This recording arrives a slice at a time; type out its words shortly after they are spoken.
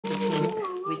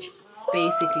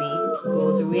basically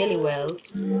goes really well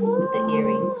with the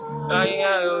earrings.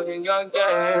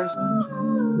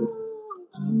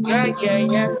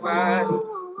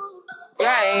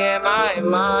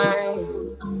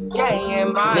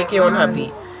 Make you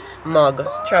unhappy. Mug,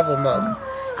 travel mug.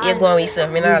 You go with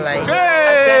some, me not like.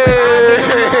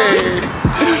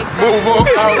 Move up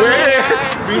away.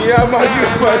 Be a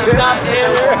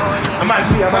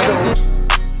man.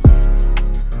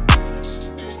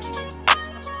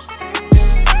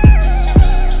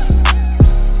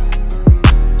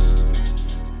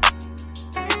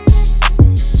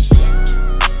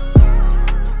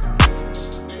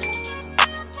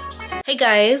 Hey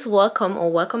guys,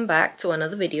 welcome back to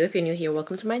another video. If you're new here,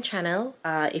 welcome to my channel.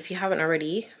 If you haven't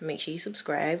already, make sure you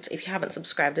subscribed. If you haven't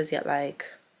subscribed as yet, like,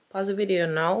 pause the video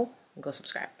now and go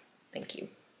subscribe. Thank you.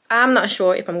 I'm not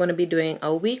sure if I'm going to be doing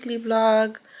a weekly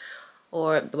vlog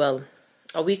or, well,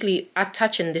 a weekly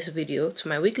attaching this video to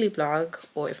my weekly vlog,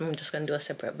 or if I'm just going to do a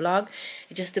separate vlog.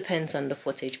 It just depends on the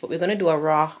footage, but we're going to do a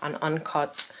raw and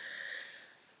uncut.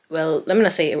 Well, let me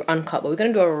not say uncut, but we're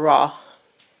going to do a raw.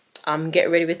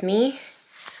 Get ready with me.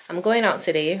 I'm going out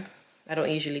today. I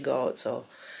don't usually go out, so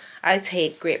I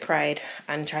take great pride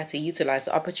and try to utilize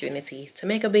the opportunity to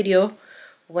make a video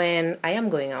when I am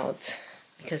going out,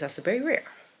 because that's very rare.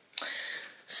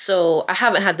 So I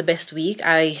haven't had the best week.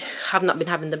 I have not been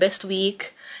having the best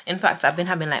week. In fact, I've been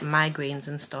having like migraines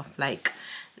and stuff. Like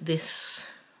this,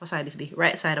 what side is this?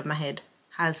 Right side of my head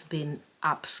has been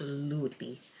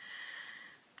absolutely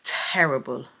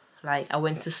terrible. Like I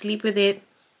went to sleep with it,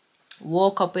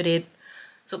 woke up with it,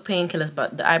 took painkillers,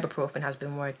 but the ibuprofen has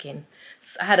been working.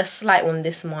 I had a slight one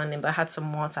this morning, but I had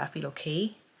some water. I feel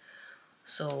okay.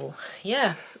 So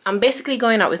yeah, I'm basically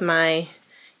going out with my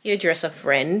hairdresser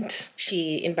friend.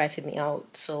 She invited me out,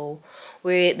 so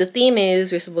the theme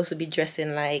is we're supposed to be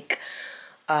dressing like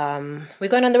we're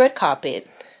going on the red carpet.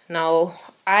 Now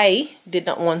I did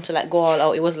not want to like go all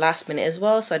out. It was last minute as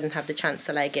well, so I didn't have the chance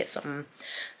to like get something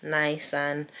nice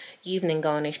and evening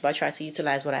gownish, but I tried to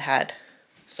utilize what I had.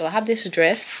 So I have this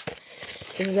dress.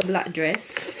 This is a black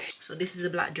dress. So this is a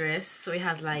black dress. So it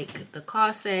has like the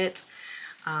corset.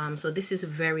 So this is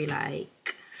very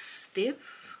like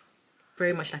stiff,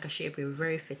 very much like a shapewear,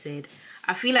 very fitted.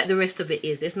 I feel like the rest of it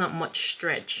there's not much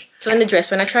stretch. So in the dress,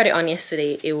 when I tried it on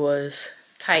yesterday, it was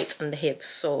tight on the hips,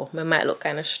 so it might look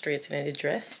kind of straight in the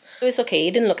dress. So it's okay,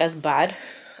 it didn't look as bad.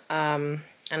 And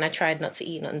I tried not to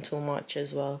eat nothing too much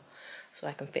as well, so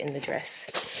I can fit in the dress.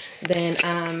 Then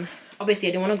obviously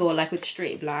I didn't want to go like with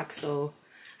straight black, so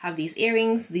I have these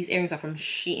earrings. These earrings are from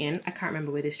Shein. I can't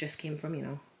remember where this dress came from, you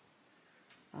know.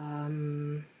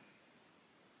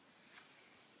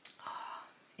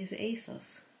 Is it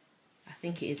ASOS? I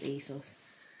think it is ASOS.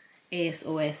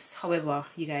 ASOS, however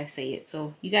you guys say it.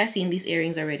 So you guys seen these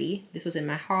earrings already. This was in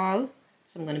my haul,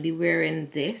 so I'm going to be wearing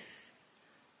this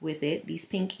with it. These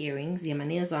pink earrings. Yeah, my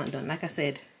nails aren't done. Like I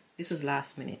said, this was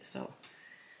last minute, so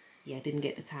yeah, I didn't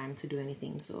get the time to do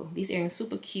anything. So these earrings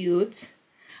super cute.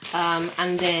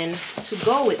 And then to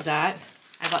go with that,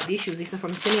 I got these shoes. These are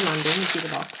from Simi London. You see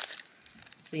the box.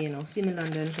 So you know, Simi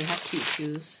London, they have cute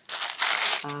shoes.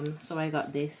 So I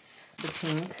got this, the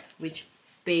pink, which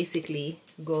basically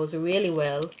goes really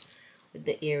well with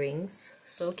the earrings.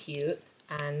 So cute.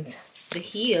 And the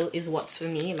heel is what's for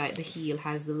me. Like the heel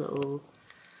has the little,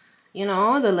 you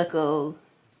know, the little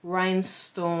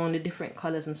rhinestone, the different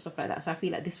colors and stuff like that. So I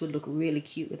feel like this would look really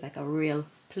cute with like a real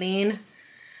plain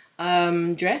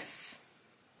dress.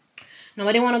 Now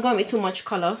I didn't want to go with too much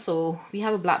color, so we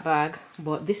have a black bag,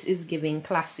 but this is giving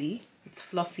classy. It's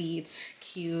fluffy, it's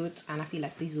cute, and I feel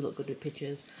like these will look good with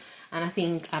pictures. And I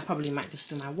think I probably might just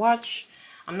do my watch.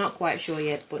 I'm not quite sure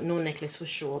yet, but no necklace for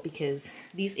sure, because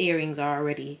these earrings are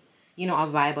already, you know, a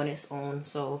vibe on its own.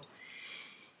 So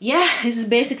yeah, this is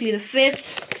basically the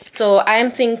fit. So I'm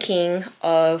thinking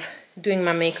of doing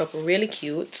my makeup really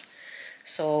cute.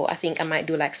 So I think I might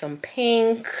do like some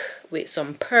pink with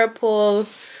some purple,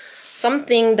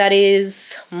 something that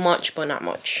is much but not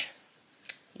much.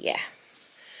 Yeah.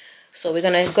 So we're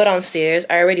gonna go downstairs.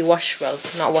 I already washed, well,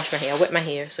 not washed my hair, I wet my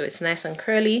hair so it's nice and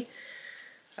curly.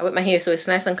 I wet my hair so it's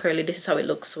nice and curly. This is how it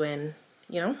looks when,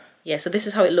 you know, yeah, so this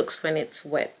is how it looks when it's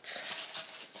wet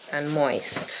and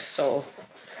moist. So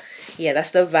yeah,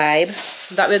 that's the vibe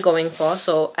that we're going for.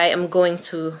 So I am going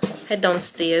to head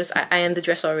downstairs. I ironed the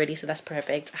dress already, so that's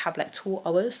perfect. I have like 2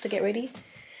 hours to get ready.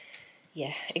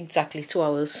 Yeah, exactly 2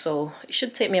 hours. So it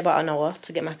should take me about an hour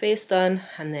to get my face done,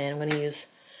 and then I'm gonna use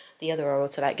the other hour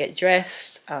to like get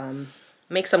dressed,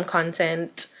 make some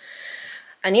content.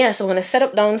 And yeah, so I'm gonna set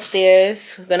up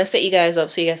downstairs. I'm gonna set you guys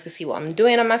up so you guys can see what I'm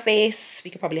doing on my face.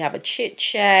 We could probably have a chit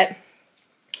chat.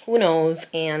 who knows?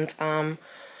 And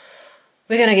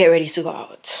we're gonna get ready to go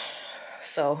out.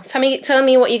 So tell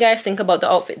me what you guys think about the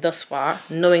outfit thus far,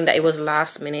 knowing that it was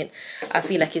last minute. I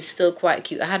feel like it's still quite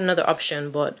cute. I had another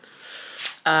option, but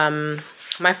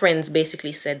my friends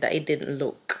basically said that it didn't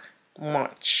look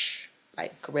much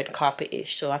like red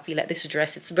carpet-ish. So I feel like this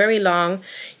dress, it's very long.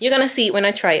 You're gonna see it when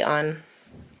I try it on.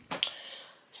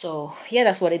 So yeah,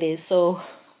 that's what it is. So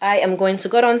I am going to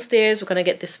go downstairs. We're gonna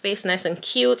get this face nice and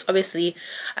cute. Obviously,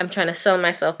 I'm trying to sell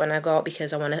myself when I go out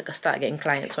because I want to start getting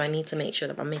clients. So I need to make sure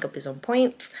that my makeup is on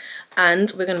point,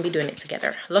 and we're gonna be doing it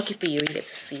together. Lucky for you, you get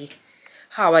to see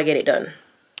how I get it done.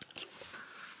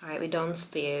 All right, we're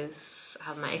downstairs. I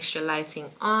have my extra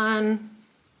lighting on.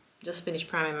 Just finished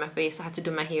priming my face. I had to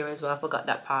do my hair as well. I forgot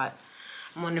that part.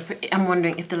 I'm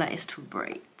wondering if the light is too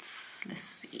bright. Let's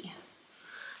see.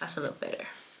 That's a little better.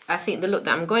 I think the look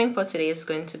that I'm going for today is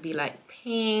going to be like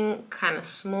pink, kind of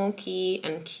smoky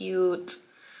and cute.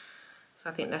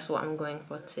 So I think that's what I'm going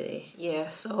for today. Yeah,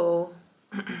 so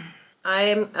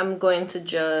I'm going to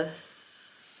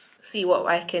just see what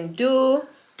I can do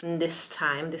in this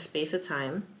space of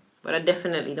time. But I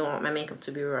definitely don't want my makeup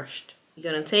to be rushed.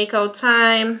 You're gonna take out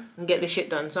time and get this shit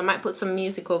done. So I might put some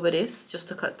music over this just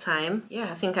to cut time.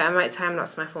 Yeah, I think I might time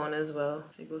lapse my phone as well,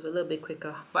 so it goes a little bit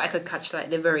quicker. But I could catch like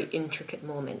the very intricate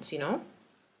moments, you know?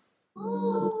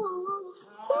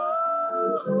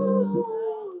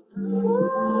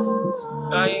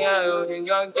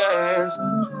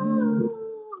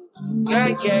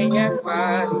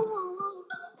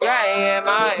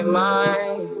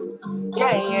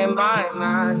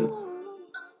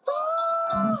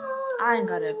 I ain't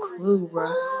got a clue, bro.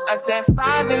 I said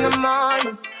 5 in the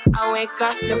morning. I wake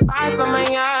up to 5 for my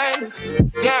eyes.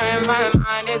 Yeah, in my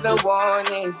mind is a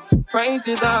warning. Pray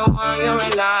to the one you're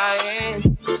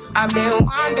relying. I've been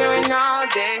wandering all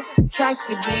day. Tried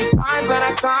to be fine, but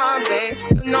I can't be.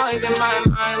 The noise in my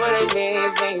mind wouldn't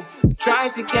leave me.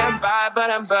 Tried to get by,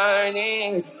 but I'm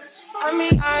burning. I'm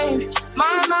behind,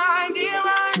 my mind it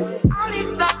runs. All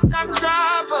these thoughts are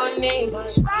troubling.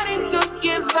 Starting to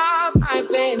give up my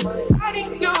pain.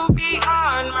 Starting to be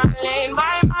on my lane.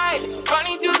 My mind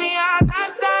running to the other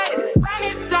side. When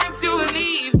it's time to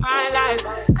leave my life,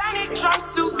 then it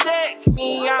tries to take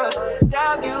me out.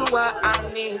 Tell you what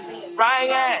I need. Right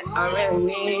yet, I really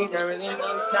need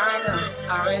time now.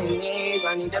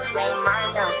 I need to free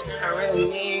mind now. I really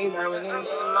need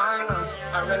mind now.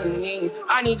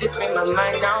 I need to free my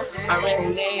mind now. I really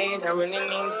need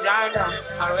time now.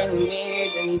 I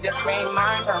need to free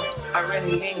mind now. I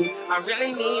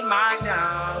really need mind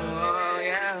now. Oh,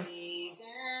 yeah.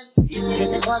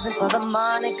 If it wasn't for the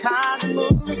money, cars, and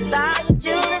movies, style,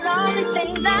 jewelry, and all these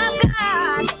things I've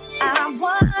got, I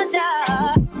wonder,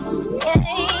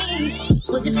 hey,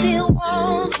 would you still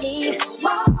want me?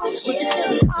 Would you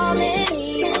still calling me?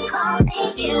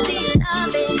 Still be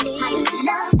loving me?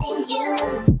 Loving you.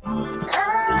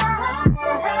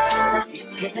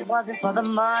 If it wasn't for the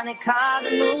money, cars,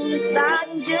 and movies, style,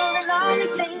 and jewelry, and all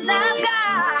these things I've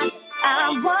got, I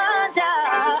wonder,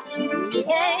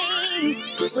 hey,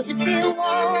 would you still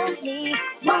want me?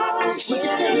 Would you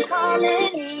still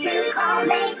calling me? Still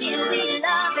be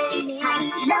loving me?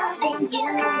 Loving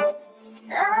you.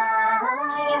 I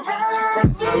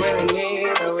really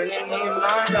need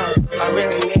my love. I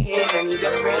need to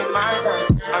free my love.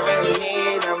 I really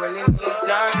need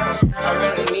time now.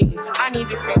 I need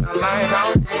to free my mind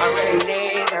out. I really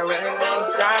need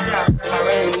time now. I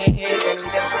really need to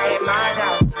free my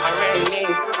love. I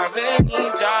really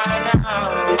need joy now.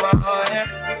 Oh, yeah.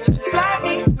 Set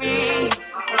me free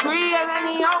and let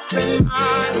me open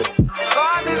mind.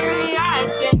 Father, really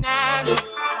eyes can handle.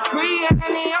 Free and the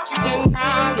ocean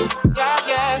now.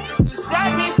 Yeah, to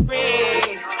set me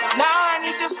free. Now I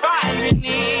need to find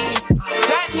relief.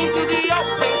 Set me to the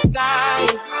open sky.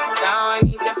 Now I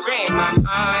need to free my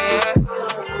mind.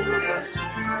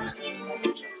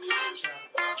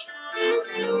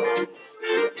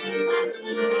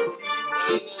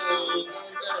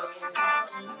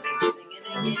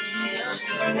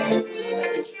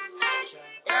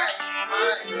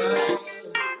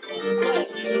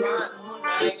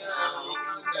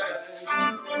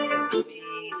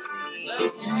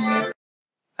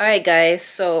 Alright guys,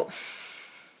 so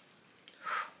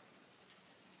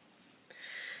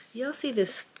y'all see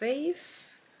this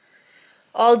face?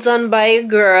 All done by a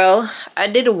girl. I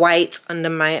did white under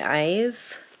my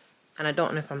eyes and I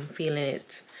don't know if I'm feeling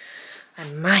it. I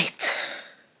might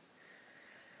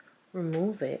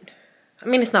remove it. I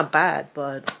mean, it's not bad,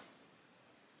 but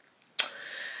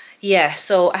yeah,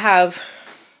 so I have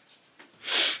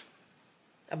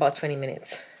about 20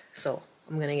 minutes, so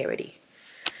I'm gonna get ready.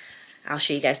 I'll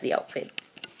show you guys the outfit.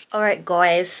 Alright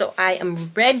guys, so I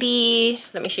am ready.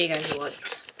 Let me show you guys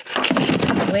what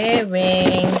I'm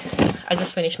wearing. I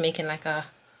just finished making like a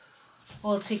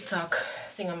whole TikTok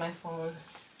thing on my phone.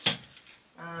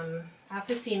 I have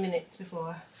 15 minutes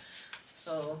before,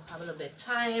 so I have a little bit of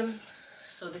time.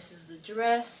 So this is the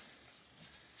dress.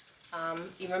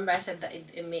 You remember I said that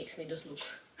it makes me just look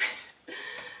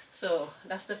so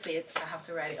that's the fit. I have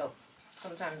to write it up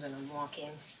sometimes when I'm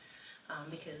walking,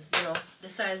 because you know the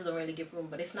size don't really give room,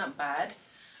 but it's not bad.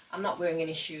 I'm not wearing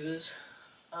any shoes,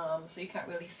 so you can't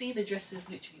really see. The dress is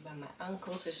literally by my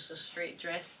ankle, so it's just a straight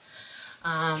dress.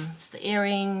 It's the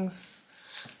earrings,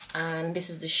 and this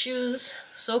is the shoes.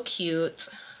 So cute.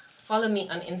 Follow me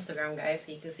on Instagram, guys,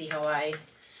 so you can see how I,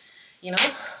 you know,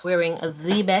 wearing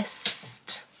the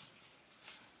best.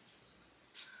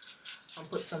 I'll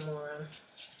put some more on,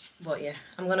 but yeah,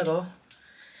 I'm gonna go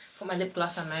put my lip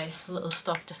gloss on my little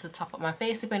stuff just to top up my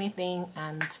face if anything.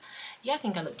 And yeah, I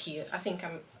think I look cute. I think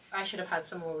I should have had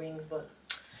some more rings, but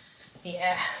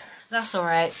yeah, that's all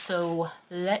right. So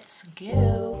let's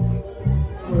go.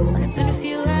 Only been a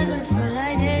few hours, but it felt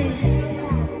like days.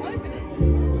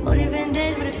 Only been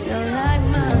days, but it felt like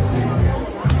months.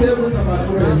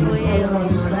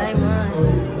 Like months.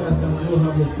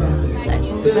 Like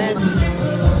you fast.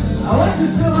 I want to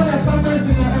show how that cameras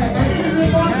in the eye.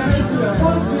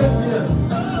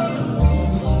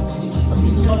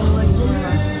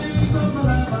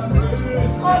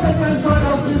 All the guys are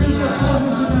out giving their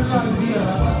phones in the car here.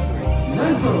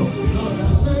 Let's go.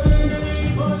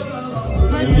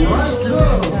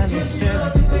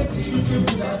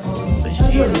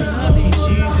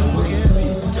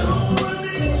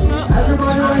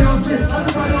 Everybody on your feet.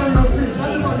 Everybody on your feet.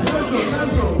 Everybody,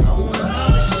 let's go.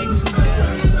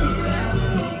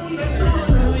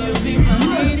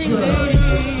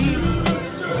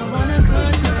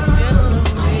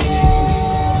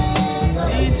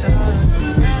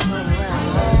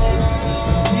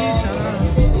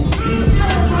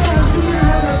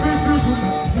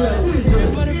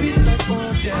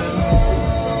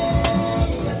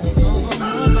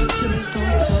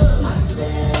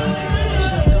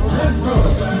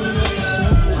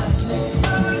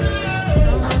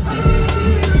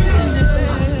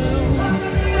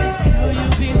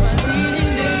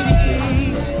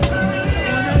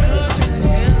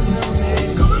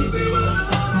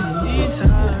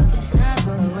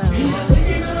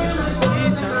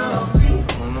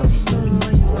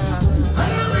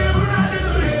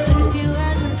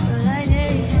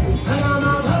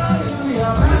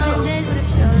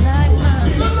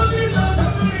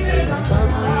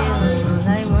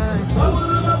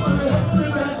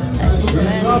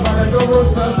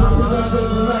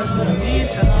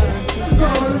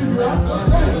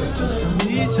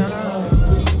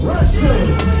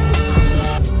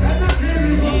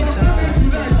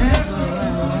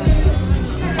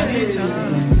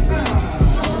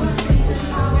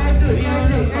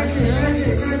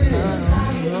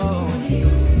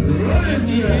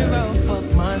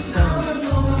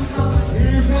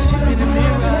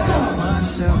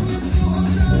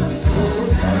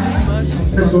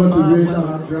 I just want to raise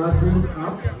our glasses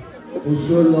up and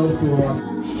show love to us.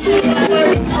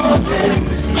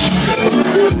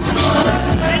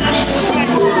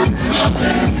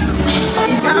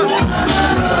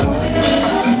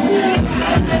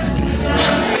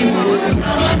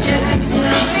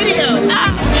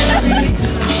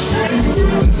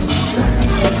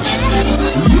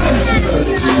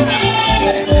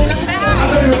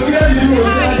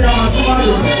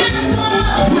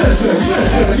 Yes, sir.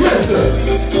 Yes, sir.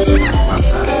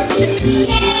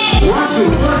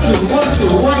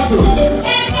 One, two.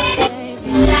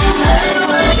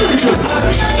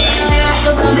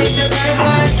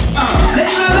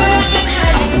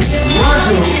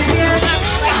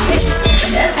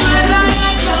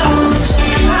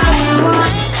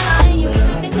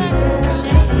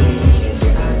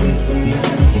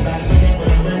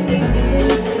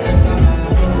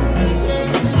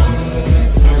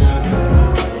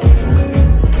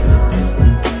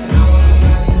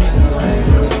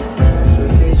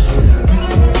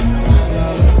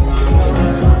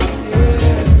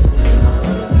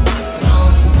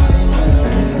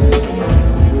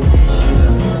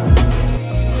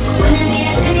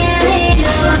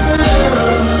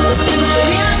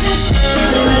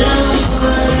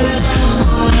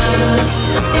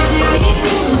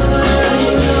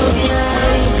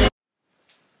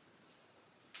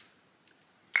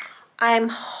 I'm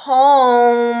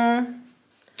home.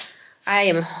 I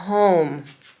am home.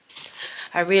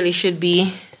 I really should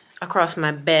be across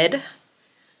my bed,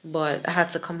 but I had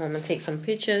to come home and take some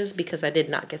pictures because I did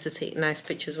not get to take nice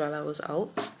pictures while I was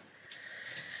out.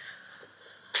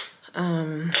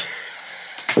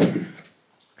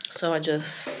 So I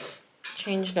just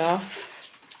changed off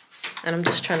and I'm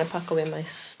just trying to pack away my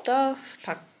stuff,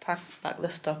 pack the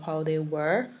stuff how they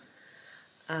were.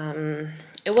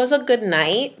 It was a good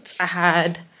night. I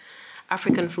had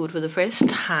African food for the first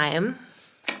time.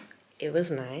 It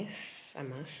was nice, I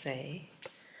must say.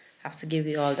 I have to give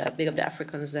you all that. Big up the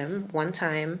Africans them. One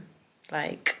time,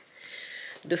 like,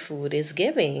 the food is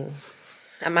giving.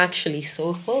 I'm actually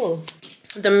so full.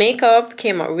 The makeup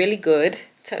came out really good.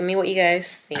 Tell me what you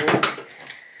guys think.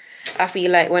 I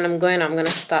feel like when I'm gonna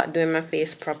start doing my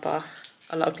face proper.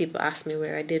 A lot of people ask me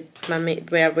where I did my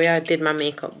where I did my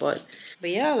makeup, but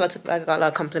yeah, I got a lot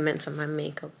of compliments on my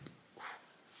makeup.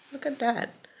 Look at that.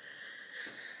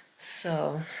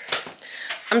 So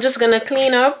I'm just gonna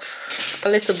clean up a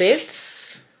little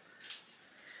bit.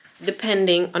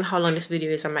 Depending on how long this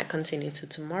video is, I might continue to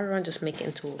tomorrow and just make it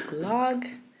into a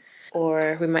vlog.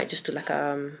 Or we might just do like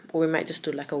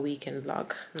a weekend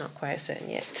vlog. Not quite certain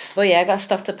yet. But yeah, I got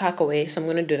stuff to pack away, so I'm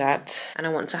gonna do that. And I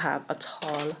want to have a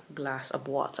tall glass of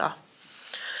water.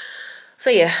 So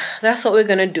yeah, that's what we're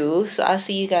gonna do. So I'll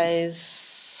see you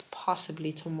guys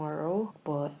possibly tomorrow.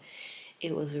 But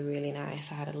it was really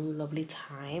nice. I had a lovely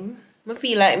time. I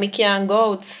feel like me can't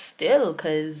go out still,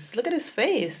 cause look at his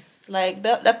face. Like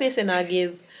that face and I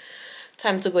give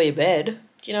time to go to bed,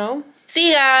 you know? See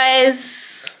you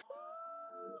guys.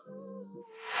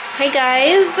 Hey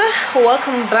guys,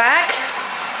 welcome back.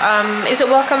 Is it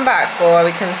welcome back or are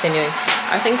we continuing?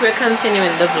 I think we're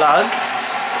continuing the vlog.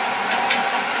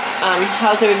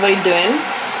 How's everybody doing?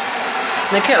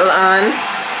 The kettle on.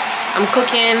 I'm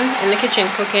cooking in the kitchen,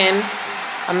 cooking.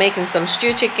 I'm making some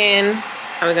stew chicken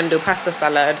and we're gonna do pasta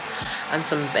salad and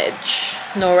some veg.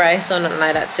 No rice or nothing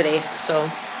like that today. So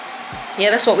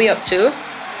yeah, that's what we're up to.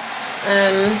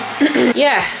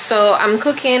 Yeah, so I'm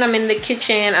cooking, I'm in the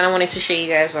kitchen, and I wanted to show you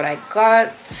guys what I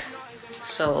got.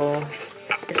 So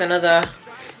it's another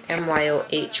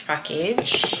MYOH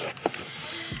package.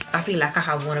 I feel like I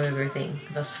have one of everything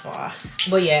thus far,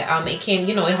 but yeah, it came,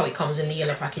 you know how it comes in the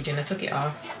yellow packaging. I took it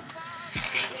off.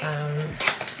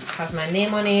 Has my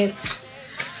name on it.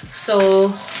 So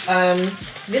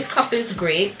this cup is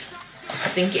great. I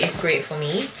think it is great for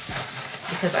me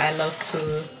because I love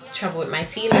to travel with my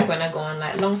tea, like when I go on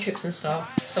like long trips and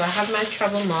stuff. So I have my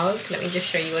travel mug. Let me just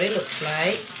show you what it looks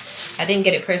like. I didn't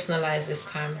get it personalized this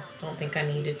time. Don't think I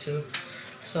needed to.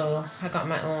 So I got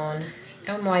my own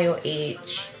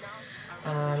MYOH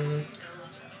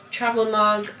travel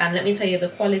mug, and let me tell you the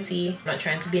quality. I'm not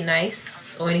trying to be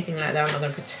nice or anything like that. I'm not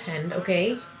gonna pretend,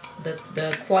 okay?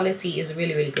 The quality is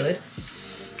really good.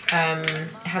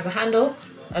 It has a handle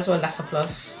as well. That's a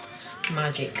plus.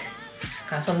 Magic.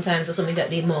 Sometimes it's something that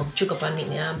they mug chuck up and nick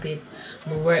me armpit,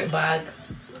 my work bag,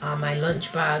 my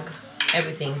lunch bag,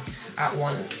 everything at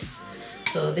once.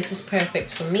 So this is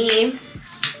perfect for me.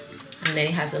 And then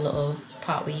it has a little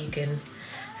part where you can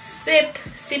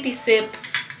sippy sip.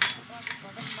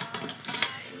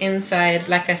 Inside,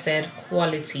 like I said,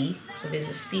 quality. So there's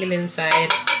a steel inside.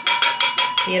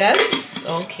 See that?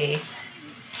 Okay.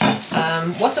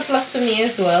 What's a plus for me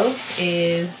as well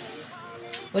is,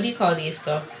 what do you call these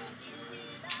stuff?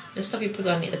 The stuff you put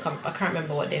on the cup, I can't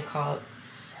remember what they're called.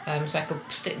 So I could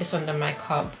stick this under my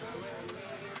cup,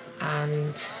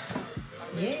 and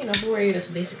yeah, you know, where you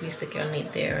just basically stick it on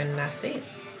it there, and that's it.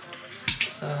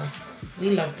 So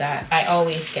we love that. I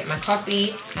always get my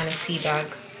coffee and a tea bag.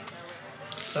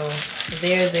 So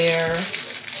there.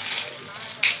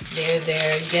 You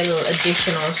get a little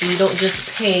additional, so you don't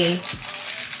just pay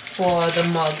for the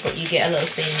mug, but you get a little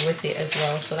thing with it as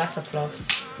well. So that's a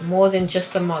plus. More than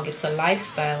just a mug, it's a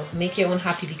lifestyle. Make your own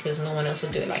happy because no one else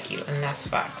will do it like you, and that's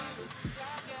facts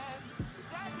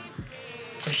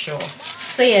for sure.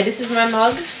 So yeah, this is my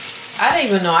mug. I don't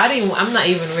even know. I'm not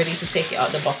even ready to take it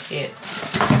out the box yet.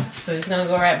 So it's gonna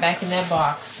go right back in that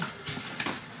box.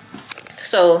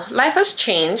 So life has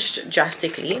changed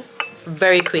drastically,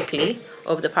 very quickly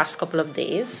over the past couple of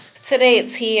days. Today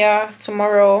it's here,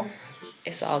 tomorrow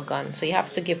it's all gone. So you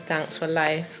have to give thanks for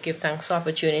life, give thanks for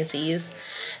opportunities,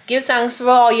 give thanks for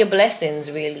all your blessings,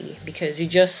 really, because you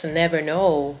just never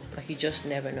know. Like, you just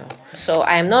never know. So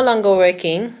I am no longer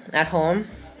working at home.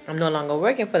 I'm no longer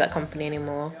working for that company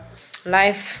anymore.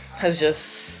 Life has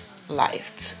just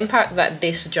lifed. The impact that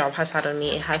this job has had on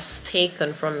me, it has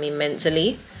taken from me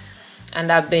mentally,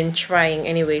 and I've been trying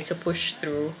anyway to push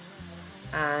through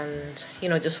and, you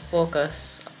know, just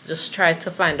focus, just try to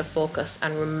find a focus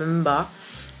and remember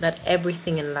that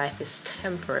everything in life is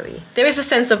temporary. There is a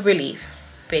sense of relief,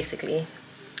 basically.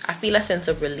 I feel a sense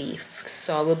of relief.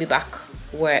 So I will be back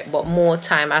work, but more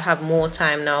time. I'll have more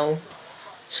time now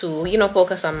to, you know,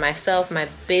 focus on myself, my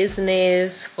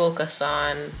business, focus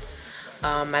on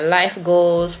my life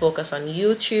goals, focus on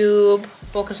YouTube,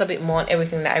 focus a bit more on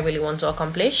everything that I really want to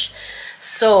accomplish.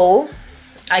 So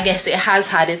I guess it has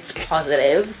had its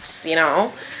positives, you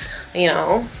know.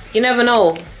 You never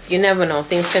know. You never know.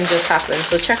 Things can just happen.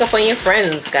 So check up on your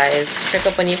friends, guys. Check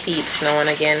up on your peeps now and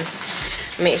again.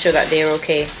 Make sure that they're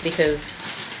okay, because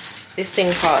this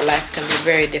thing called life can be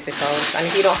very difficult. And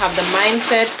if you don't have the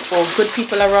mindset or good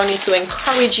people around you to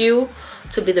encourage you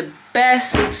to be the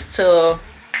best, to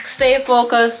stay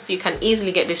focused, you can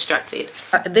easily get distracted.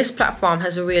 This platform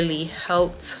has really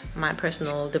helped my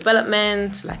personal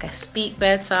development. Like, I speak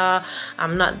better.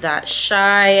 I'm not that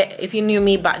shy. If you knew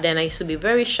me back then, I used to be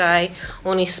very shy. I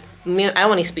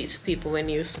only speak to people when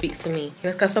you speak to me,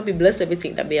 because some people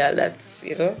everything that be all that's,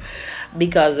 you know,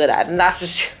 because of that. And that's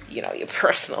just, you know, your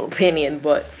personal opinion,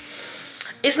 but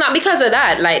it's not because of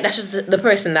that. Like, that's just the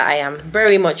person that I am,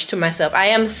 very much to myself. I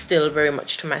am still very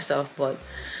much to myself, but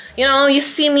you know, you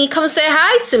see me, come say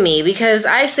hi to me, because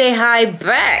I say hi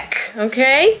back,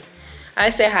 okay? I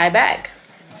say hi back.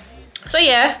 So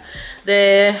yeah,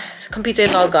 the computer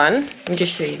is all gone. Let me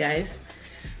just show you guys.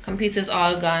 Computer's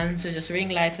all gone, so just ring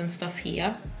light and stuff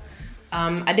here.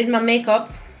 I did my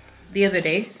makeup the other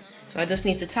day, so I just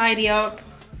need to tidy up,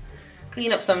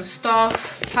 clean up some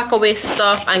stuff, pack away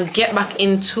stuff, and get back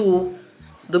into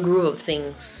the groove of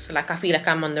things. Like, I feel like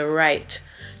I'm on the right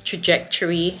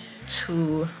trajectory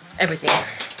to everything.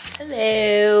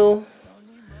 Hello.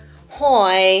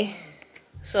 Hi.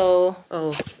 So,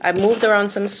 I moved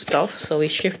around some stuff, so we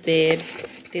shifted,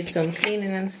 did some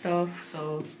cleaning and stuff.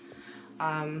 So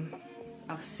I've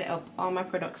set up all my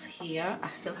products here. I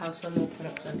still have some more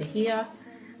products under here.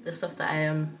 The stuff that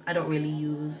I don't really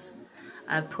use,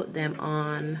 I put them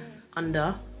on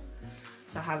under.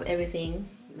 So I have everything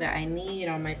that I need,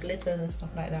 on my glitters and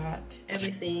stuff like that,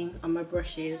 everything on my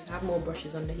brushes. I have more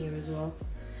brushes under here as well.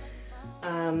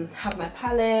 Have my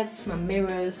palettes, my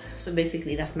mirrors. So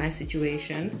basically that's my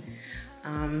situation.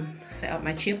 Set up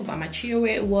my chair, put back my chair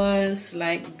where it was.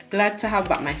 Like, glad to have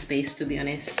back my space, to be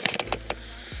honest.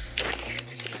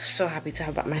 So happy to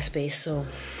have back my space. So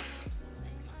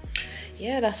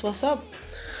yeah, that's what's up.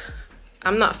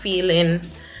 I'm not feeling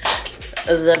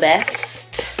the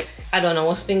best. I don't know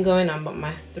what's been going on, but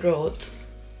my throat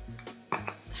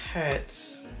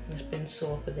hurts. It's been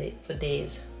sore for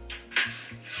days.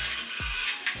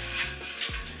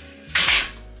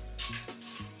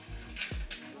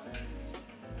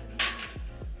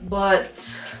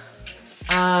 But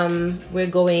we're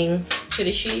going to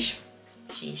the shisha,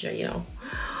 you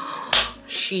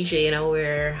know,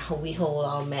 where we hold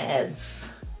our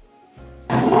meds.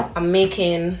 I'm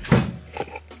making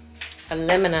a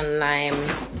lemon and lime,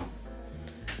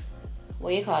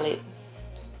 what do you call it?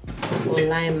 Or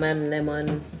lime and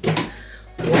lemon,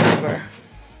 whatever.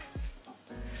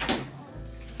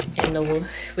 And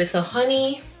with the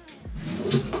honey,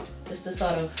 just to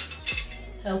sort of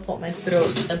help out my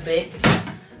throat a bit.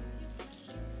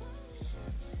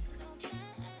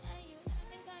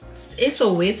 It's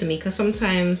so weird to me, because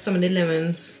sometimes some of the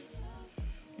lemons,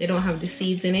 they don't have the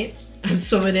seeds in it, and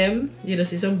some of them you just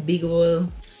see some big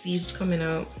old seeds coming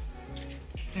out.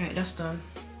 All right, that's done.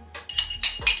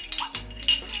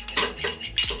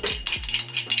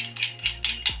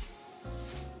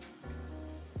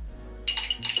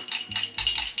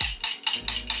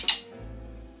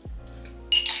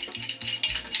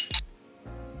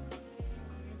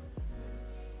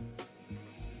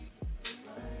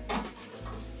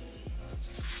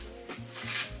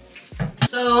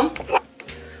 So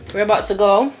we're about to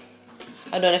go.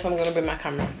 I don't know if I'm gonna bring my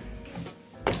camera.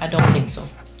 I don't think so.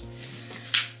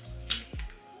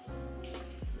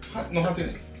 No hot in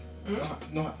it. No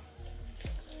hot. No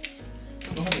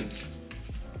hot in it.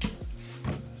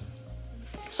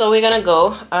 So we're gonna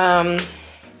go. I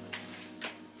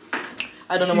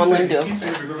don't know what I'm gonna do. Keep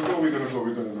saying we're gonna go.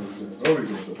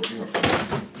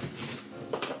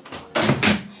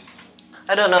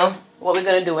 I don't know what we're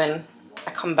gonna do when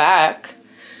I come back.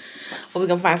 But we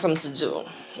can find something to do.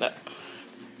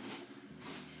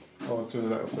 Oh, turn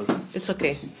the light off, sorry. It's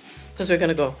okay, because we're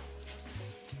gonna go.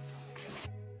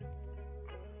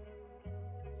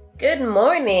 Good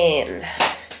morning.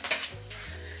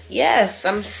 Yes,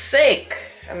 I'm sick.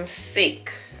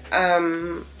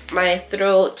 My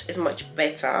throat is much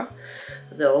better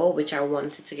though, which I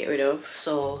wanted to get rid of.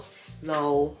 So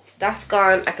now that's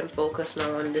gone. I can focus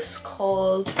now on this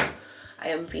cold. I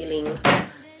am feeling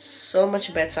so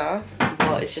much better,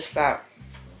 but it's just that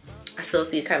I still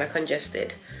feel kind of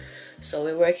congested. So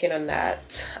we're working on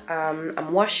that.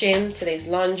 I'm washing. Today's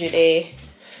laundry day.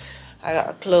 I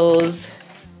got clothes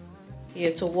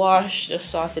here to wash. Just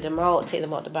sorted them out, take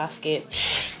them out the basket,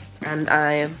 and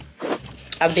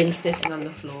I've been sitting on the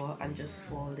floor and just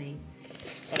folding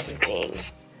everything.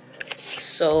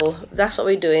 So that's what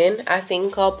we're doing. I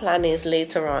think our plan is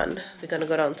later on we're gonna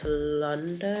go down to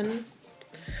London.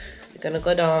 We're gonna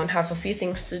go down, have a few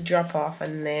things to drop off,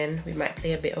 and then we might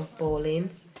play a bit of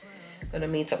bowling. Gonna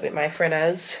meet up with my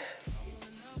friends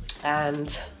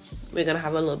and we're gonna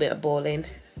have a little bit of bowling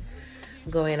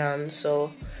going on.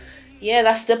 So yeah,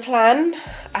 that's the plan.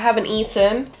 I haven't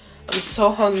eaten. I'm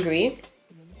so hungry,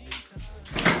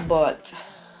 but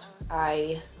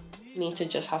I need to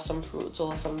just have some fruits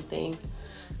or something,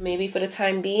 maybe for the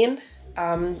time being.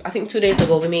 I think 2 days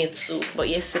ago we made soup, but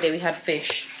yesterday we had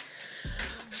fish,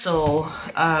 so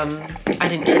I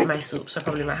didn't eat my soup, so I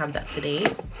probably might have that today.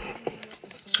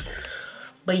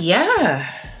 But yeah,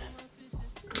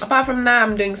 apart from that,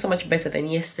 I'm doing so much better than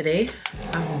yesterday.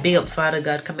 I'm big up Father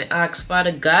God. Come and ask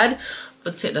Father God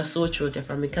to take the sore throat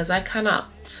from me, because I cannot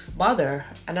bother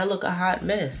and I look a hot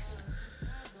mess.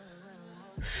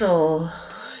 So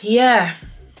yeah,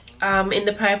 in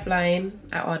the pipeline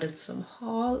I ordered some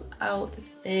haul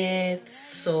outfits,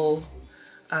 so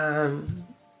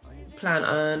plan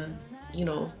on, you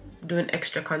know, doing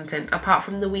extra content. Apart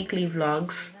from the weekly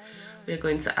vlogs, we're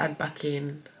going to add back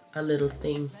in a little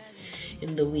thing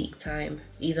in the week time,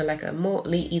 either like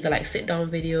sit down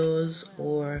videos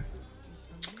or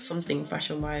something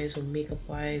fashion wise or makeup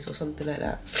wise or something like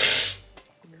that.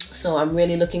 So I'm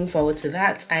really looking forward to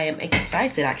that. I am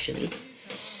excited actually.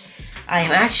 I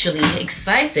am actually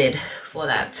excited for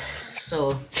that.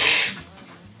 So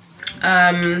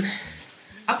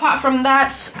apart from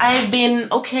that, I've been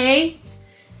okay.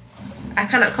 I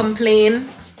cannot complain,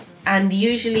 and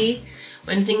usually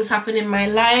when things happen in my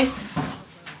life,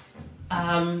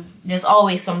 there's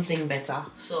always something better.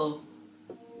 So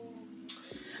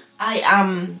I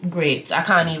am great. I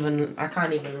can't even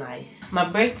lie. My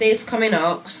birthday is coming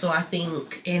up, so I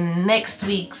think in next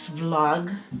week's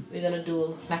vlog we're gonna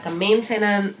do like a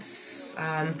maintenance.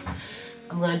 I'm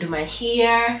gonna do my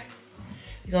hair,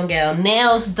 we're gonna get our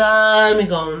nails done, we're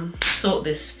gonna soak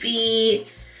this feet,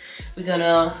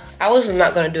 I was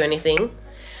not gonna do anything,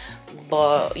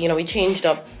 but you know, we changed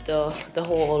up the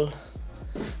whole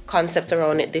concept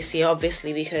around it this year,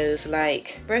 obviously, because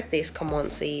like birthdays come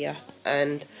once a year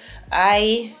and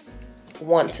I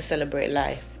want to celebrate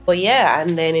life. But yeah,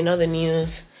 and then in other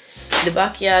news, the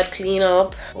backyard clean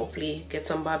up, hopefully get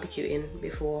some barbecue in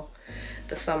before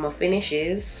the summer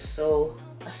finishes. So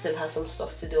I still have some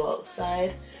stuff to do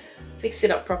outside, fix it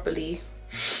up properly,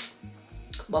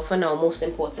 but for now, most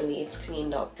importantly, it's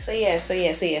cleaned up. So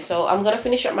I'm gonna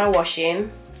finish up my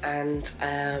washing, and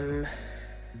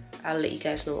I'll let you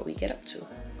guys know what we get up to.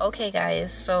 Okay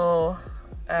guys, so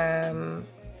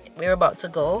we're about to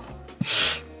go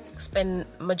spend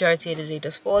majority of the day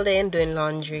just folding, doing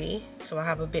laundry. So I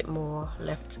have a bit more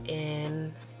left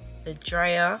in the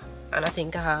dryer, and I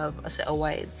think I have a set of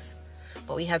whites,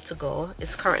 but we had to go.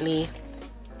 It's currently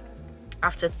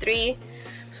after 3,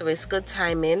 so it's good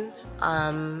timing.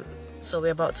 So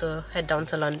we're about to head down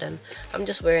to London. I'm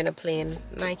just wearing a plain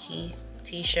Nike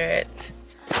t-shirt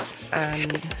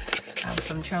and I have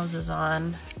some trousers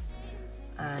on,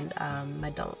 and my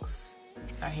dunks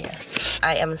are here.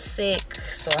 I am sick,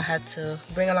 so I had to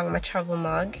bring along my travel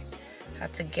mug.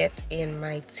 Had to get in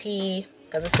my tea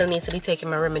because I still need to be taking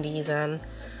my remedies and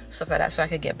stuff like that so I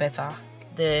could get better.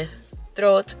 The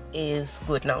throat is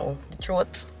good now. The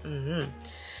throat,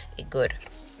 it's good.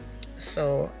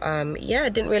 So yeah, I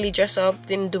didn't really dress up,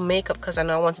 didn't do makeup because I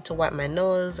know I wanted to wipe my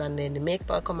nose and then the makeup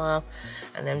will come off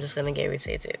and then I'm just gonna get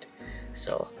irritated.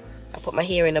 So I put my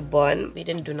hair in a bun. We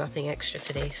didn't do nothing extra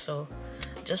today, so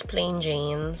just plain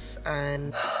jeans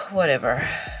and whatever.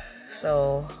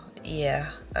 So yeah,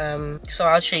 so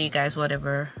I'll show you guys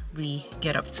whatever we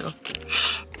get up to.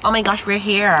 Oh my gosh, we're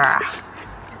here.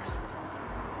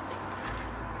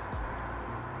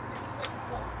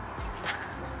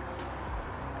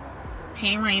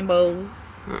 Hey rainbows.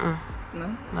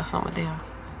 No, that's not what they are.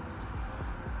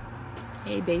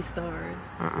 Hey Bay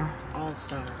Stars. All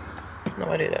Stars. No,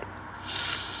 I do that.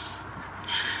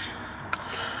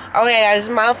 Okay guys,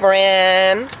 my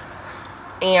friend,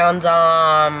 and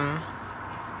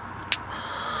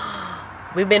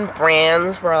we've been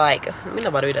friends for like, let me know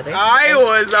about it. I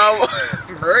was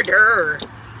a murder.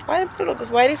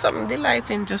 Why did something the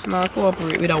lighting just not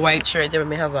cooperate with a white shirt that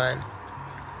we have on?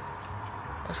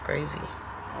 That's crazy.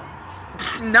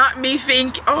 Not me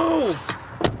think. Oh,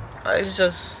 it's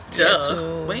just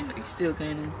duh. Wait, he's still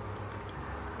gonna.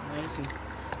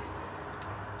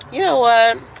 You know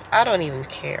what? I don't even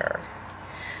care.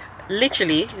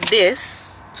 Literally,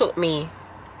 this took me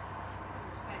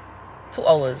 2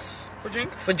 hours For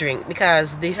drink? for drink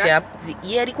because this year,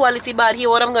 yeah, the quality bad. Here,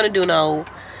 what I'm gonna do now,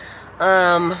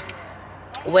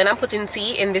 when I'm putting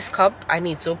tea in this cup, I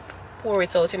need to pour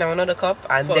it out in another cup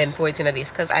and then pour it in this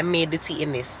because I made the tea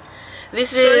in this.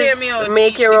 This is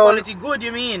make your own quality good,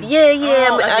 you mean? Yeah, yeah.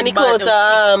 Oh, and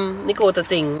Nikota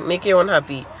thing, make your own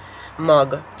happy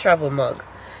mug, travel mug.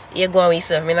 You go and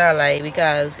yourself, me not lie,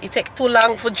 because it take too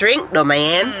long for drink though,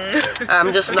 man.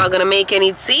 I'm just not gonna make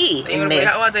any tea in this.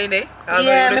 Hot water in there?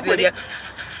 Yeah,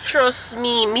 trust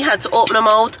me, me had to open them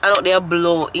out and out there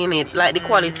blow in it. Like the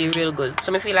quality real good.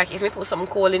 So I feel like if we put something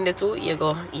cold in there too, you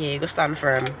go stand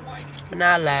firm.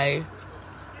 Not lie.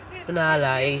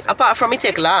 Apart from it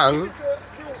take long,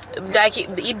 like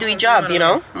it do your job, you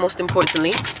know. Most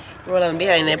importantly, roll on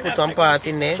behind there, put one part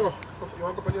in there.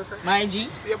 My G.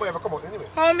 Yeah, boy, come out anyway.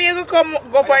 How me you come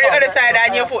go on the other side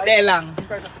and your foot there long?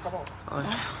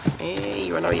 Hey,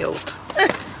 you run away out.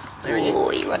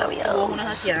 Oh, you run away out.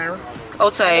 Outside.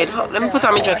 Outside. Let me put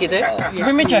on my jacket there.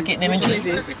 Bring my jacket, let me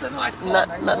jacket.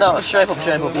 No, stripe up,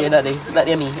 yeah, daddy.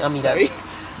 Daddy, me, daddy.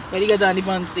 But you got on the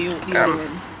pants, the other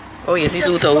one. Oh yes, he's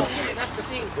out.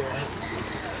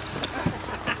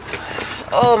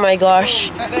 Oh my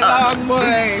gosh. Long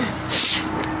boy.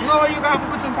 No, you have to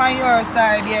put them on your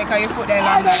side, yeah, because your foot there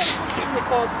long. Smart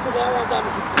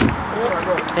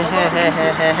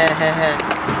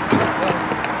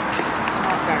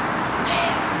guy.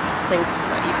 Thanks.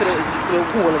 You could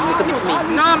hold him, look a bit for me.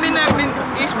 No,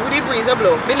 it's the breeze a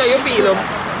blow. Me know you feel him.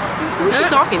 Who's she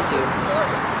talking to?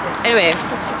 Anyway,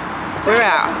 we're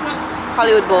at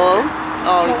Hollywood Bowl.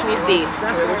 Oh, can you see?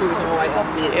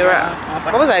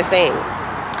 What was I saying?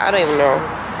 I don't even know.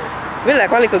 We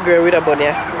like one little girl with a bunny.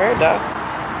 Murder.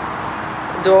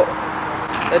 Don't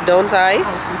I? Me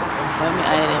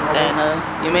eye them kinda.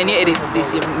 You mean you this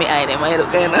me eye them, I look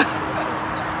kinda.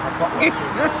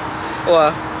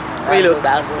 What? We look.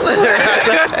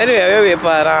 Anyway, we're here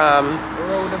but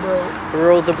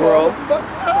Roll the bro.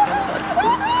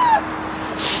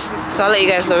 So I'll let you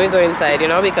guys know we go inside, you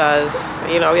know, because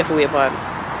you know we have to wait on,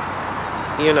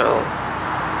 you know.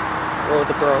 Roll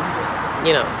the bro.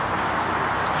 You know.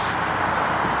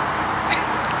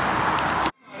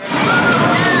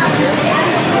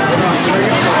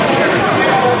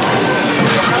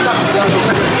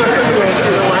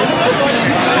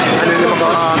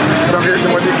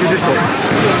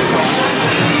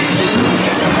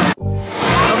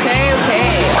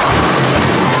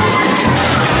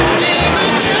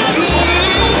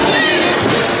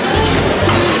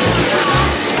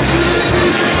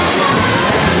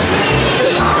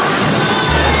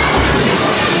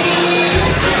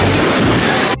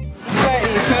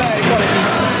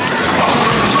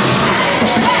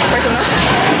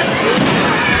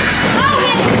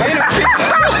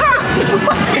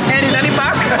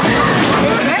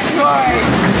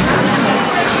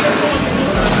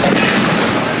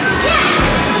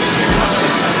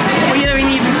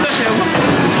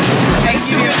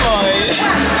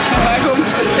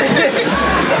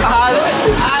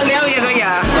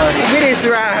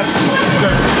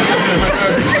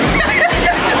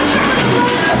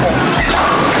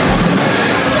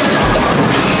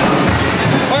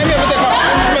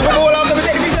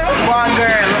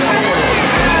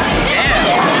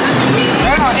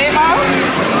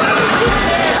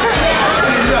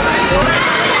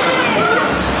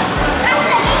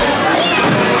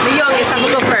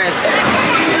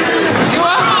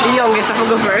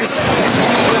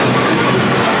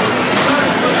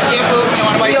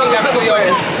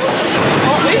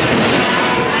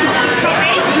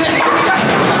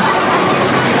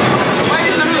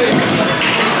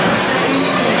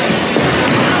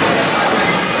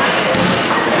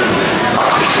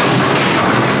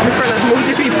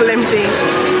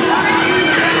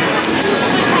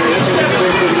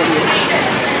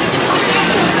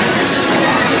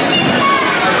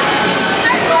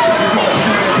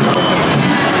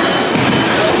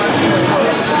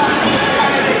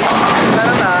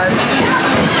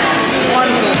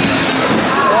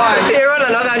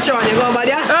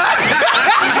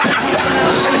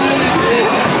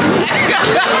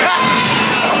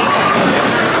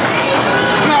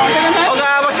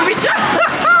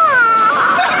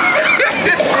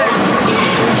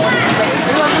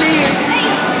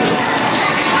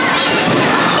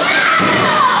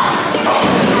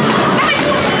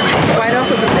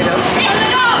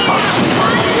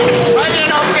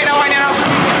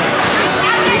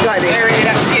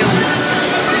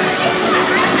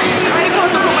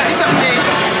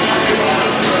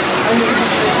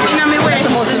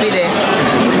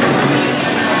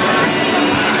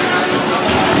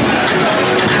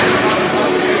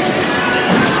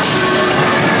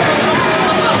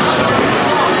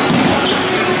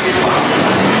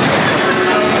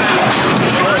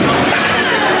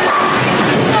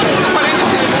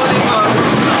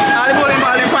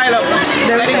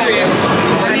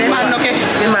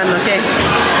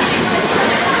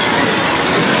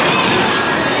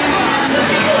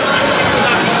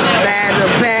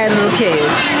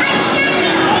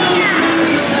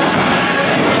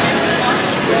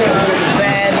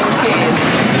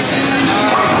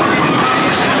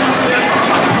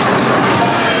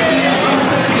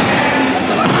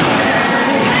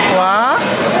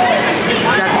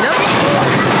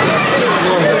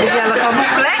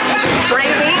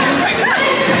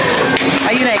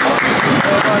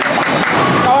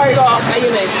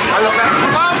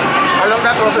 I love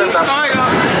that also stuff. Oh, yeah.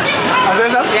 I say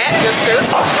something? Yeah, just true.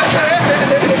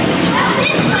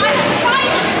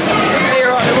 Clear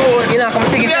out the road. You know, come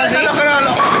take it. Yeah, look around.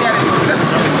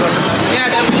 Yeah,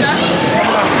 them shot.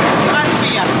 Man,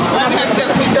 see ya. Man, take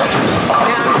the picture.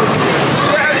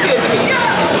 Yeah, okay to me.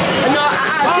 No,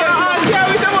 Yeah,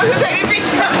 we supposed to take the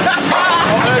picture.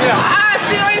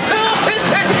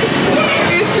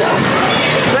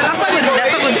 well,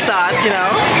 that's a good start, you know.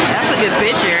 That's a good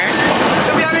picture.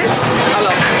 To be honest, I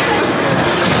love it.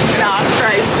 Nah,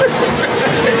 Christ.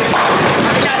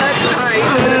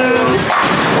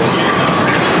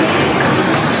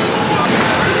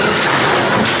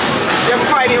 You're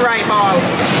fighting right ball.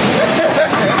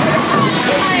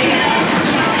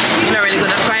 You're not really good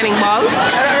at finding balls.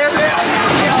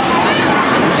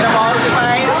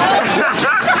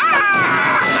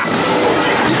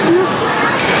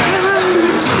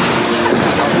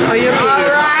 Oh, you're good.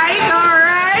 Alright.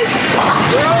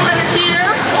 Rolling it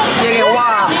here. You get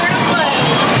wild.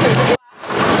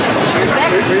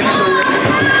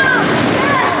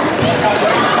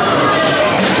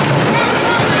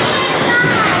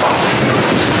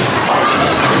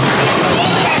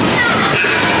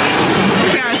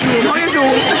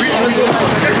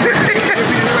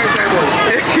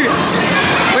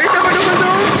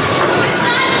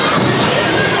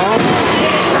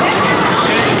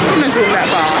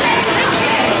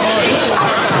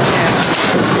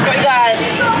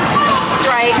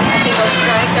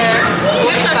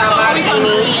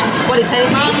 What is it?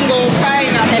 Mango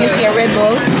pineapple. Let me see a Red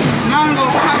Bull. Mango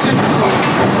passion fruit.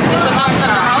 Is the nuts in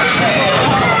the house?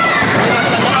 The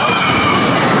nuts in the house?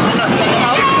 The nuts in the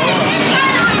house?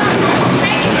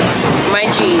 My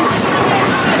cheese.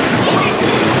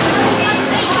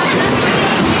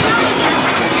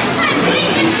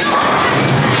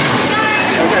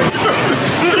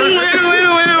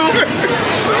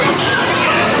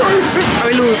 I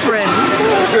lose friend.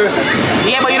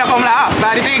 Yeah, but you don't come last.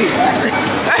 That's the thing.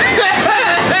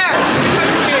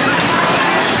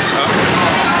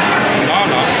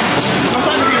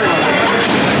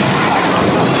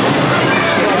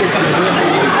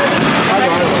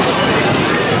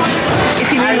 If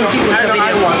you lose, you want a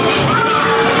video.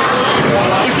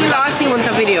 If you lost, you want a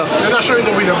video. They're not showing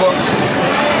the video, but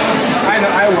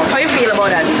I won. How you feel about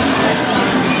that?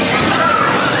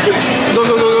 Go.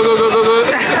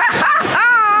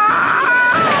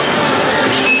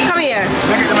 Come here.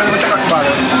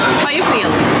 How you feel?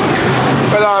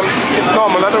 Well, it's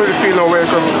normal. I don't really feel no way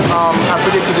because I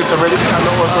predicted this already. I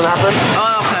know what's going to happen.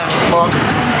 Oh, okay. But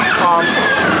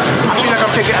I feel like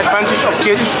I'm taking advantage of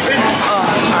kids.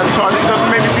 And so it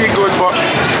doesn't make me feel good, but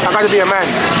I got to be a man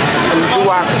and do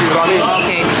what I have to do. You know what I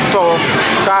mean? Okay. So,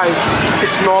 guys,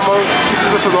 it's normal. This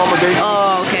is just a normal day.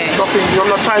 Oh, okay. Nothing. I'm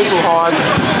not trying too hard.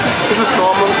 This is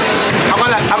normal. I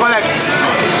got like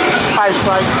 5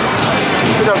 strikes.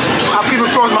 I people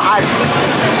close my eyes.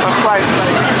 That's quite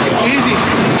it's easy.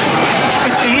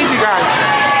 It's easy, guys.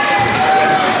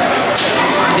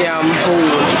 Damn fool.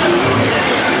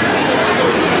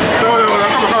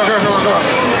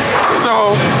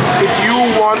 So, if you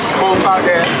want smoke out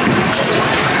there,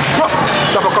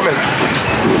 double comment.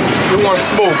 You want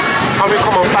smoke, I will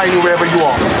come and find you wherever you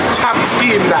are. Tap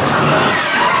scheme that.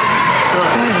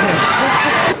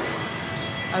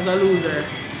 As a loser.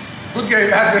 Good game.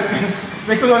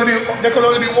 There could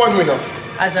only be one winner.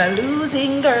 As a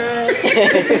losing girl.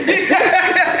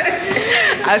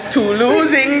 As 2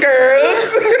 losing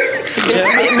girls.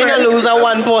 Me no lose, or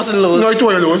one person lose. No, you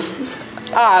told you lose.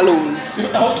 I lose.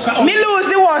 Me lose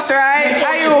the worst, right?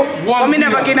 Are you? But me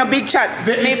never get a big chat.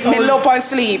 Me low on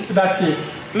sleep. That's it.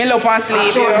 Me low on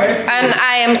sleep, you know. And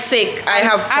I am sick. I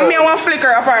have And me one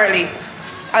flicker apparently.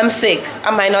 I'm sick.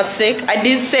 Am I not sick? I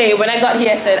did say when I got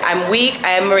here, I said I'm weak.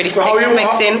 I am already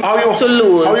expecting to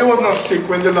lose. How you was not sick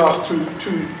when the last two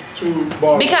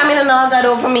balls? Because I mean, no God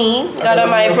over me. God are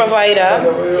my provider.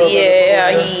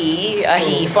 Yeah,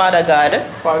 he, Father God.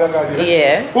 Father God, yes.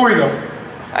 Yeah. Who winner?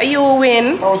 Are you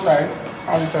win? Outside,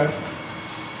 all the time.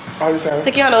 All the time.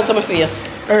 Take your hand out to my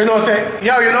face. You know say,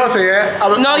 yeah, you know say,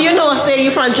 yeah. No, you know say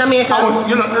you from Jamaica.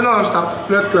 You know, stop.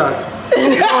 Blood clot.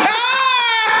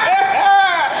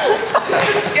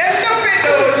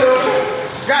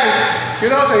 Guys, you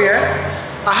know say,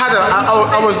 yeah.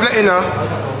 I was letting her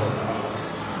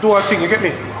do her thing. You get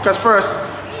me? Because first,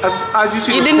 as you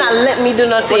see, you did not let me do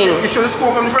nothing. You should have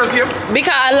scored from the first game.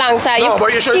 Because a long time. No,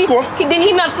 but you should score. Did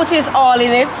he not put his all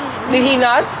in it? Did he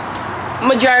not?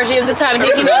 Majority of the time,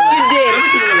 did he not? You did.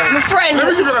 My friend, tell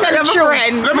the truth.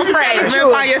 My friend,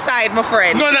 I'm on your side, my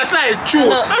friend. No, that's not true.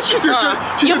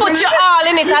 You put your all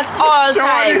in it at all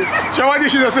times. So what did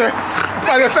she just say?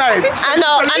 on the side. I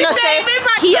know say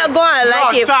he a go and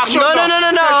like it.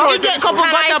 No. He get couple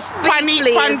got a pan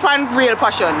real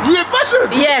passion. Real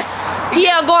passion? Yes. He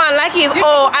a go and like it.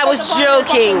 Oh, I was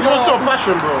joking. You was no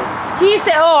passion, bro. He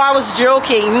said, oh, I was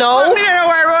joking. No. I don't know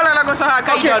why Roland I go so hard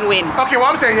because he don't win. Okay,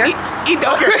 what I'm saying, yeah? He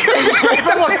don't. Okay. If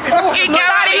I was,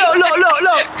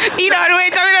 Look. He don't win,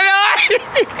 so we don't know why.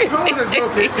 if I wasn't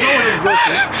joking,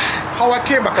 how I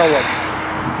came back and won?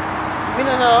 We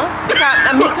don't know.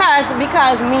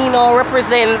 Because me no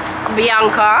represent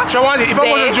Bianca. Shawani, if I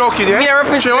wasn't joking, yeah? Me no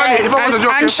represent. Shawani, if I wasn't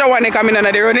joking. And Shawane coming on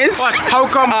the runnings. How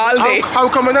come All day. How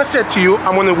come when I said to you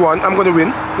I'm gonna win, I'm gonna win?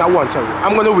 Not one, sorry.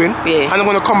 I'm gonna win. Yeah. And I'm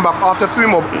gonna come back after 3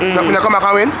 more. When I come back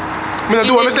and win. Me not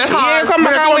do what I say. Yeah, you come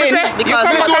back and win. You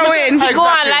come back and win. He go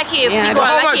on like it. Yeah, He go on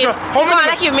how like it. much- how He go on many-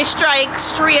 like it. Me strike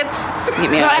straight. Give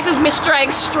me He a go like it. Me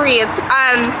strike straight.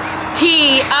 And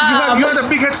he you had a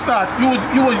big head start. You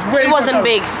was way. it wasn't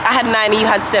big. I had 9. You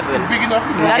had 7. Big enough.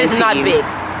 That is not big.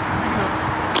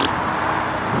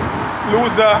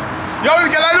 Loser. You always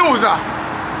get a loser.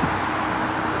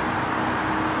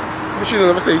 She don't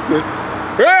ever say it.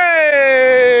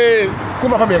 Hey!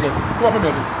 Come up on me again. Come up on me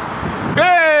again.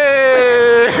 Hey!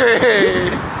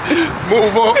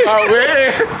 Move up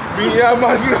away. Me and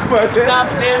my super. Stop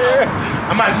there.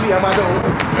 I'm at me. I'm at home.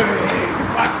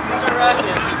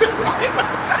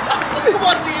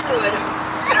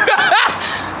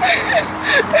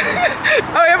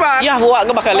 Oh, yeah, man. You have to walk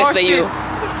go back and listen to you.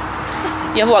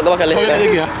 You have to walk go back and listen.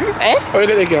 Eh? Oh, you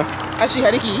get the key. And she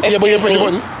had the key. Yeah, but you press the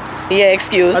button. Yeah,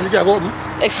 excuse. As you can go open.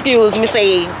 Excuse me,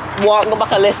 say walk go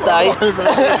back and listen. I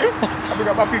think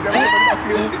I'm back seat.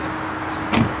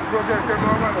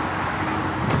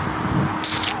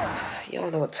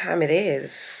 Y'all know what time it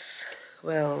is.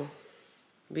 Well,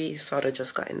 we sort of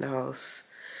just got in the house.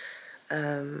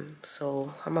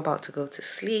 So I'm about to go to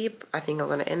sleep. I think I'm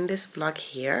gonna end this vlog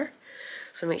here.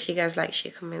 So make sure you guys like,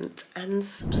 share, comment, and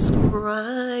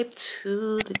subscribe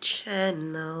to the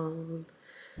channel.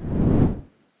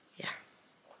 Yeah,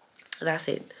 that's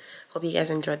it. Hope you guys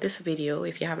enjoyed this video.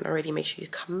 If you haven't already, make sure you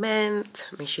comment,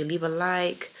 make sure you leave a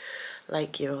like.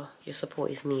 Your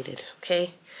support is needed.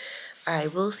 Okay, I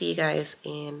will see you guys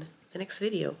in the next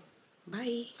video.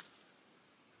 Bye.